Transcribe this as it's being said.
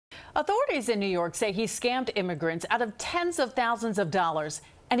Authorities in New York say he scammed immigrants out of tens of thousands of dollars,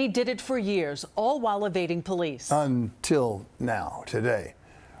 and he did it for years, all while evading police. Until now, today,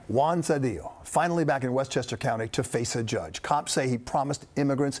 Juan Cedillo finally back in Westchester County to face a judge. Cops say he promised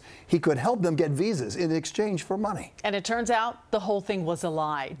immigrants he could help them get visas in exchange for money. And it turns out the whole thing was a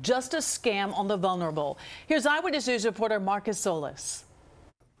lie, just a scam on the vulnerable. Here's Eyewitness News reporter Marcus Solis.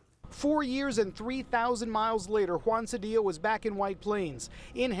 4 years and 3,000 miles later, Juan Cedillo was back in White Plains,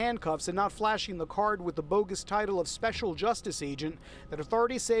 in handcuffs and not flashing the card with the bogus title of Special Justice Agent that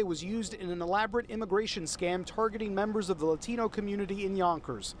authorities say was used in an elaborate immigration scam targeting members of the Latino community in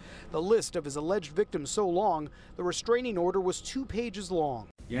Yonkers. The list of his alleged victims so long, the restraining order was 2 pages long.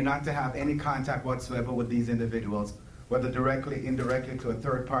 You're not to have any contact whatsoever with these individuals, whether directly, indirectly, to a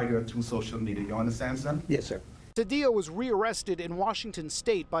third party or through social media. You understand, son? Yes, sir. Cedillo was rearrested in Washington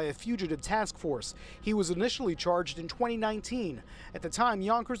state by a fugitive task force. He was initially charged in 2019. At the time,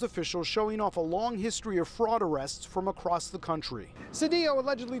 Yonkers officials showing off a long history of fraud arrests from across the country. Cedillo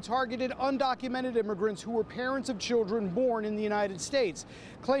allegedly targeted undocumented immigrants who were parents of children born in the United States,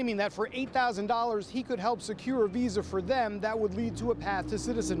 claiming that for $8,000 he could help secure a visa for them that would lead to a path to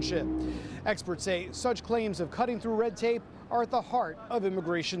citizenship. Experts say such claims of cutting through red tape are at the heart of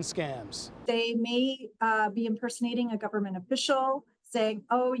immigration scams. They may be impersonating a government official, saying,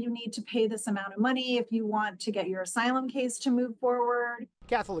 oh, you need to pay this amount of money if you want to get your asylum case to move forward.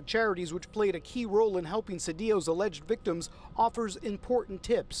 Catholic Charities, which played a key role in helping Cedillo's alleged victims, offers important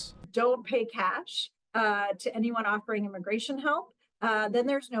tips. Don't pay cash to anyone offering immigration help. Then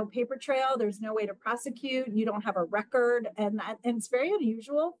there's no paper trail, there's no way to prosecute, you don't have a record, and it's very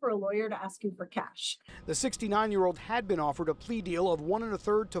unusual for a lawyer to ask you for cash. The 69-year-old had been offered a plea deal of 1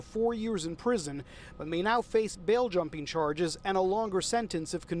 1/3 to 4 years in prison, but may now face bail jumping charges and a longer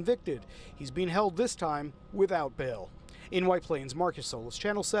sentence if convicted. He's being held this time without bail. In White Plains, Marcus Solis,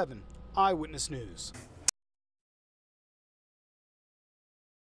 Channel 7, Eyewitness News.